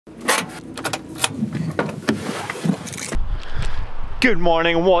Good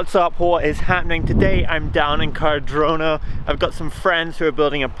morning, what's up, what is happening? Today I'm down in Cardrona. I've got some friends who are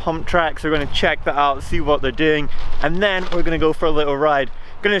building a pump track, so we're going to check that out, see what they're doing, and then we're going to go for a little ride.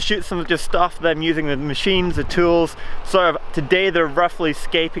 Going to shoot some just stuff that I'm using, the machines, the tools. Sort of today they're roughly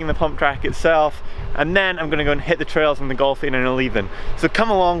scaping the pump track itself, and then I'm going to go and hit the trails on the Golf in Innerleithen. So come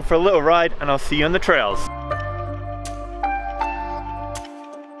along for a little ride and I'll see you on the trails.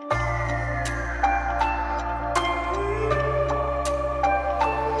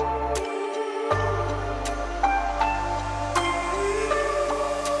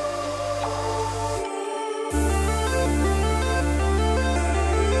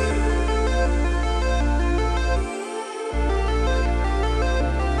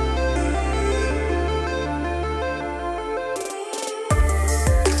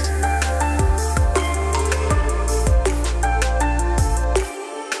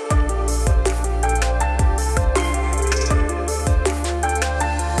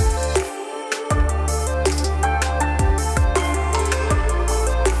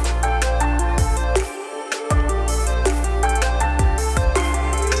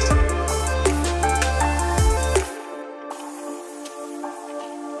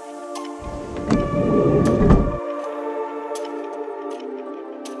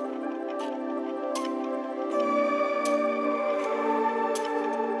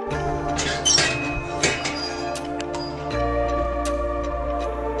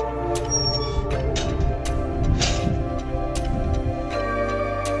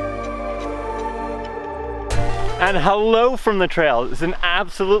 And hello from the trail. It's an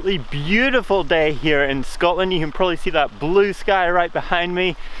absolutely beautiful day here in Scotland. You can probably see that blue sky right behind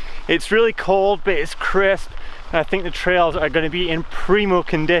me. It's really cold, but it's crisp, and I think the trails are going to be in primo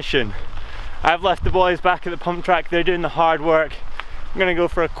condition. I've left the boys back at the pump track. They're doing the hard work. I'm going to go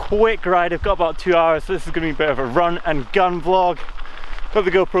for a quick ride. I've got about 2 hours, so this is going to be a bit of a run and gun vlog. Got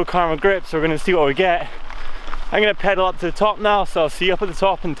the GoPro Karma grip, so we're going to see what we get. I'm going to pedal up to the top now, so I'll see you up at the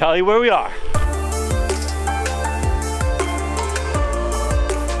top and tell you where we are.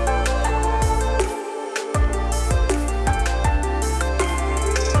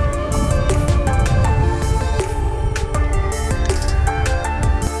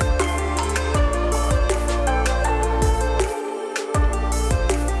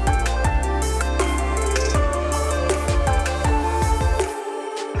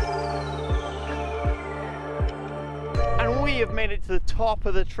 Have made it to the top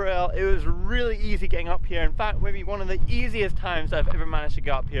of the trail. It was really easy getting up here. In fact, maybe one of the easiest times I've ever managed to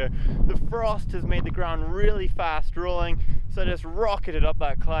get up here. The frost has made the ground really fast rolling, so I just rocketed up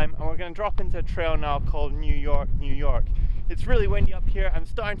that climb, and we're going to drop into a trail now called New York, New York. It's really windy up here. I'm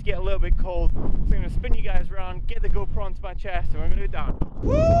starting to get a little bit cold, so I'm going to spin you guys around, get the GoPro onto my chest, and we're going to go down.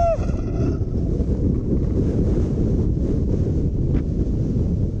 Woo!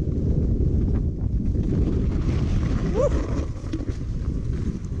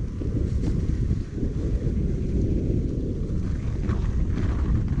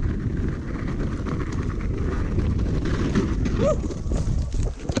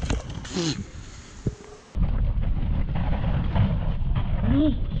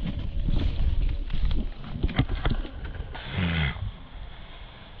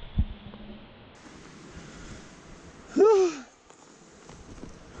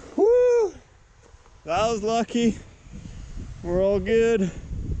 That was lucky. We're all good.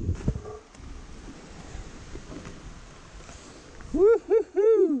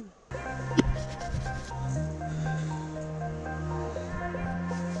 Woo-hoo-hoo!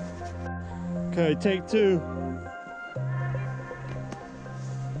 Okay, take two.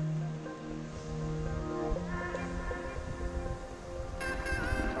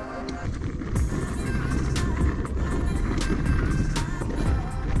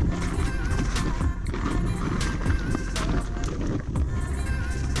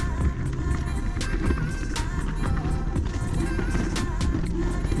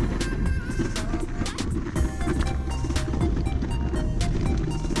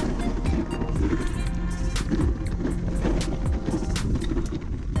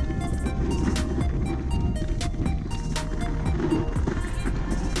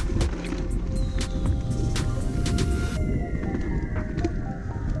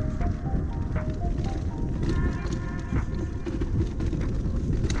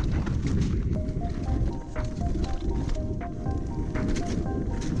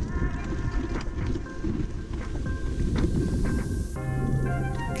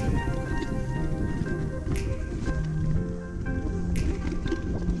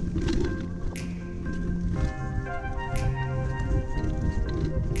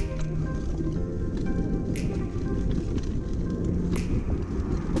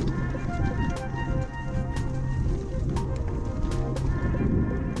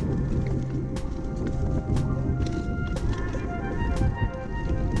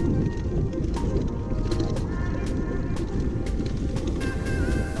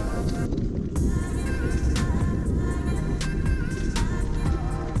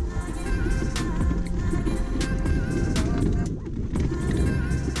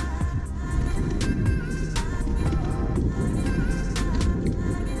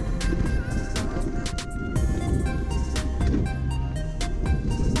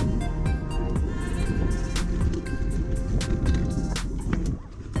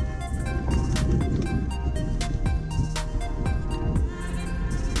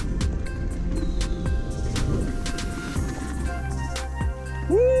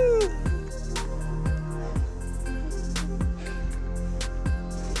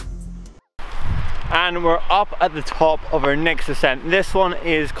 and we're up at the top of our next ascent. This one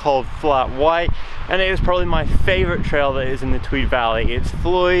is called Flat White, and it is probably my favorite trail that is in the Tweed Valley. It's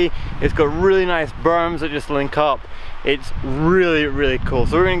flowy, it's got really nice berms that just link up. It's really, really cool.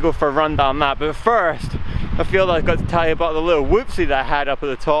 So we're gonna go for a run down that, but first I feel like I've got to tell you about the little whoopsie that I had up at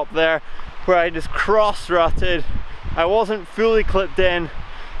the top there, where I just cross-rutted. I wasn't fully clipped in,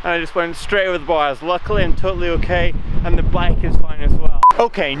 and I just went straight over the bars. Luckily I'm totally okay, and the bike is fine as well.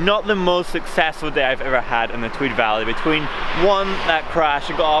 Okay, not the most successful day I've ever had in the Tweed Valley. Between that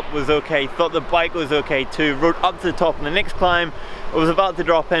crash, I got up, was okay, thought the bike was okay too, rode up to the top of the next climb. I was about to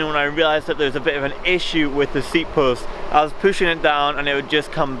drop in when I realized that there's a bit of an issue with the seat post. I was pushing it down and it would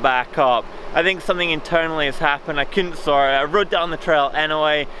just come back up. I think something internally has happened. I couldn't sort it. I rode down the trail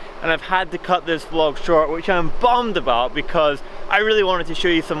anyway, and I've had to cut this vlog short, which I'm bummed about because I really wanted to show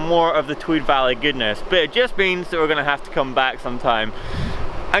you some more of the Tweed Valley goodness. But it just means that we're gonna have to come back sometime.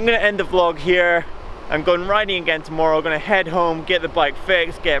 I'm gonna end the vlog here. I'm going riding again tomorrow. I'm gonna head home, get the bike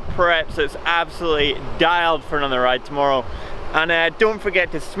fixed, get prepped, so it's absolutely dialed for another ride tomorrow. And don't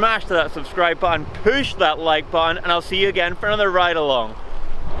forget to smash that subscribe button, push that like button, and I'll see you again for another ride along.